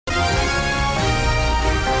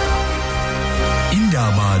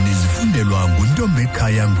Iqabane zifundelwa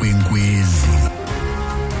nguNtombekhaya Nkwenkwezi.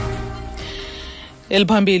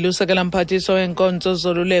 Eliphambili Usekela mphathiswa weenkonzo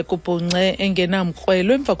zoluleko ubhungce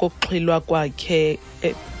engenamkrwelo emva kokuxhwilwa kwakhe.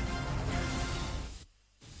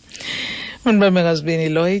 Unbamekazibini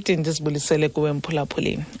Lloyd ndisibulisele kuwe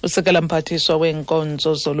mphulaphulini. Usekela mphathiswa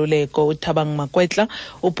weenkonzo zoluleko uThabang Makwetla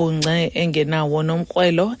ubhungce engenawo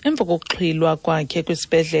nomkrwelo emva kokuxhwilwa kwakhe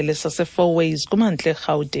kwisibhedlele sase-Fourways kumantla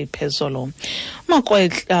eGauteng phezolo.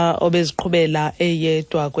 Makwetla obeziqhubela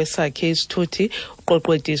eyedwa kwesakhe isithuthi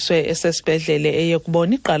uqoqwediswe esesibhedlele eye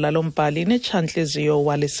kubona iqala lombhali netshantliziyo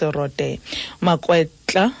waliserode.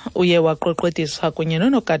 Makwetla uye waqoqwediswa kunye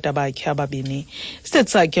nonogada bakhe ababini.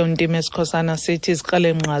 Isithethi sakhe uNtime Esikhosana sithi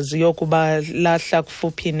iziqalemnqazi yokuba lahla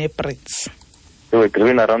kufuphi neBrits. They were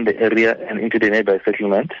driven around the area and into the nearby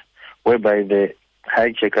settlement, whereby the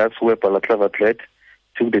hijackers who were balaclava-clad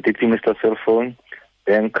took the deputy minister's cell phone,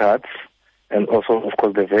 bank cards, and also, of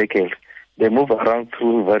course, the vehicle. They moved around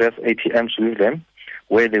through various ATMs with them,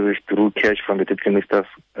 where they withdrew cash from the deputy minister's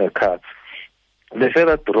cards. They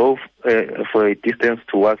further drove for a distance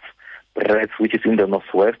towards Brits, which is in the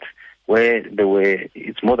northwest, where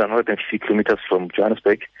it's more than 150 kilometers from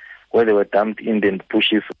Johannesburg, where they were dumped in the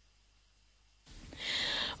bushes.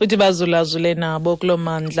 Uthi bazulazule nabo kulo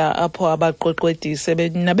mandla apho abaqoqwedise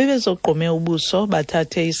nabebezogqume ubuso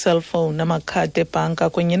bathathe i-cellphone amakhadi ebhanka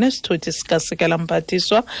kunye nesithuthi sikasekela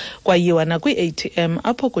mphathiswa kwayiwa nakwi-ATM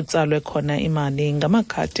apho kutsalwe khona imali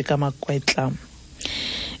ngamakhadi kaMakwetla.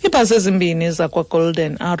 Iibhasi ezimbini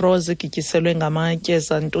zakwa-Golden Arrow zigityiselwe ngamatye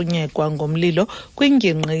zantunyekwa ngomlilo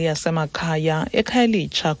kwingingqi yasemakhaya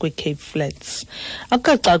eKhayelitsha kwi-Cape Flats.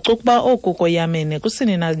 Akacaci ukuba oku koyamene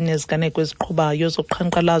kusini neziganeko eziqhubayo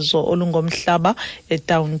zoqhankqalazo olungomhlaba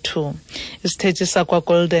eTown 2. Isithethi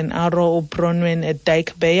sakwa-Golden Arrow uBronwen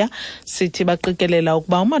eDykebeya sithi baqikelela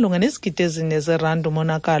ukuba umalunga nezigidi ezine zeerandi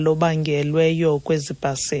umonakalo obangelweyo kwezi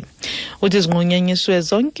bhasi. Uthi zinqunyanyiswe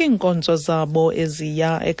zonke iinkonzo zabo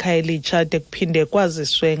eziya eKhayelitsha de kuphinde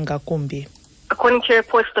kwaziswe ngakumbi. According to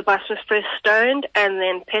reports, the bus was first stoned and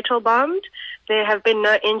then petrol bombed. There have been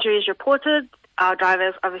no injuries reported. Our driver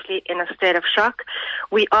is obviously in a state of shock.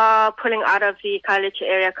 We are pulling out of the Khayelitsha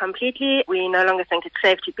area completely. We no longer think it's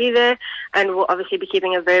safe to be there, and we'll obviously be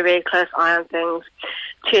keeping a very, very close eye on things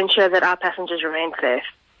to ensure that our passengers remain safe.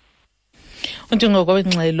 Uthi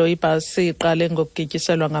ngokwengxelo ibhasi iqale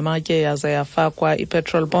ngokugityiselwa ngamatye yaze yafakwa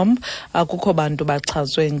ipetrol bomb, akukho bantu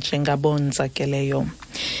bachazwe njengabonzakeleyo.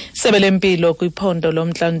 Isebe lempilo kwiphondo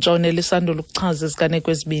lomntla Ntshona lisandula ukuchaza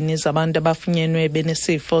iziganeko ezibini zabantu abafunyenwe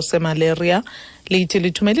benesifo semalaria lithi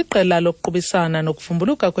lithumela iqela lokuqubisana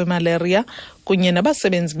nokuvumbuluka kwemalaria kunye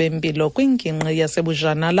nabasebenzi bempilo kwingingqi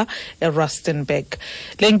yasebujanala eRustenburg.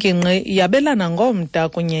 Le ngingqi yabelana ngomda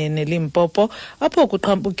kunye neLimpopo apho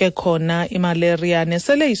kuqhambuke khona imalaria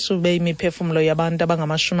nesele isube imiphefumlo yabantu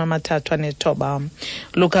abangama-39.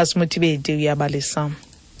 Lucas Mutibedi uyabalisa.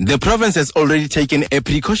 The province has already taken a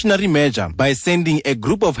precautionary measure by sending a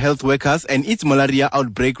group of health workers and its malaria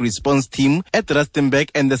outbreak response team at Rustenburg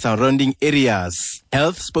and the surrounding areas.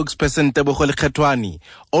 Health spokesperson Tebogo Lekgetwane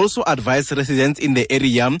also advised residents in the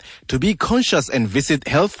area to be conscious and visit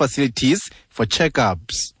health facilities for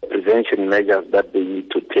checkups. Prevention measures that they need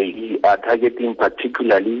to take are targeting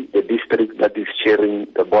particularly the district that is sharing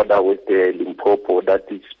the border with the Limpopo, that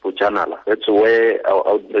is Bujanala. That's where our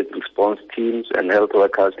outbreak response teams and health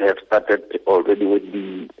workers have started already with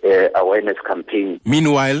the awareness campaign.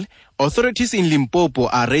 Meanwhile, authorities in Limpopo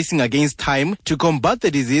are racing against time to combat the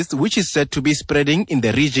disease which is said to be spreading in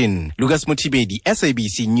the region. Lucas Mutibedi,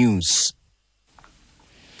 SABC News.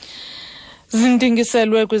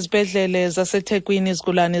 Zindingiselwe kwizibhedlele zaseThekwini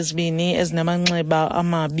izigulane ezibini ezinamanxeba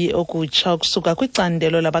amabi okutsha ukusuka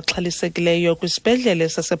kwicandelo labaxhalisekileyo kwisibhedlele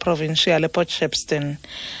saseprovincial ePort Shepstone.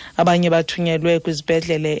 Abanye bathunyelwe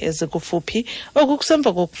kwizibhedlele ezikufuphi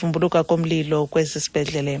okusemva kokuvumbuluka komlilo kwezi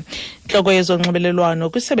sibhedlele. Intloko yezonxibelelwano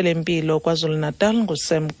kwisebe lempilo KwaZulu-Natal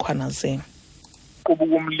nguSam Khwanaze.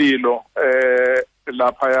 Kubukumlilo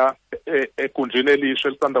lapha egunjini elisha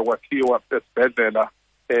elisanda kwakhiwa esibhedlela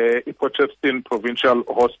iPort Shepstone Provincial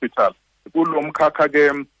Hospital. Kulo mkhakha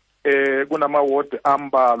ke kunama-ward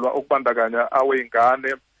ambalwa okubandakanya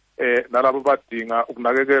aweyingane nalabo badinga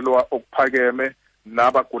ukunakekelwa okuphakeme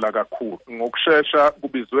nabagula kakhulu. Ngokushesha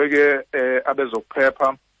kubizwe ke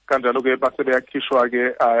abezokuphepha kanjalo ke base beyakhishwa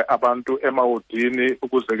ke abantu emawodini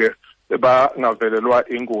ukuze ke bangavelelwa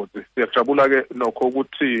ingozi. Siyajabula ke nokho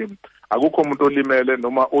ukuthi akukho umuntu olimele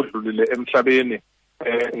noma odlulile emhlabeni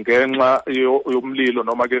ngenxa yomlilo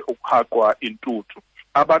noma ke ukuhaqwa intuthu.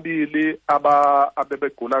 Ababili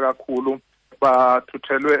abebegula kakhulu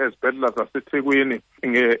bathuthelwe ezibhedlela zaseThekwini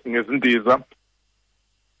ngezindiza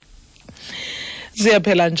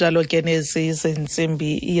Ziyaphela njalo ke nezi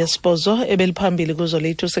zentsimbi yesibhozo ebeliphambili kuzo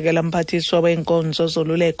lethu Usekela mphathiswa weenkonzo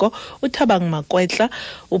zoluleko uThabang Makwetla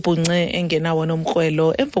ubhungce engenawo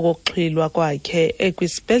nomkrwelo emva kokuxhwilwa kwakhe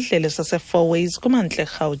ekwisibhedlele sase-4ways kumantla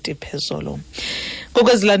eRhawuti phezolo.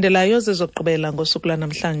 Ngokuzilandelayo zizogqibela ngosuku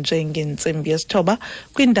lanamhlanje ngentsimbi yesithoba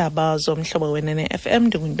kwiindaba zomhlobo wenene FM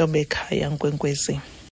ndinguntombi ekhaya Nkwenkwezi.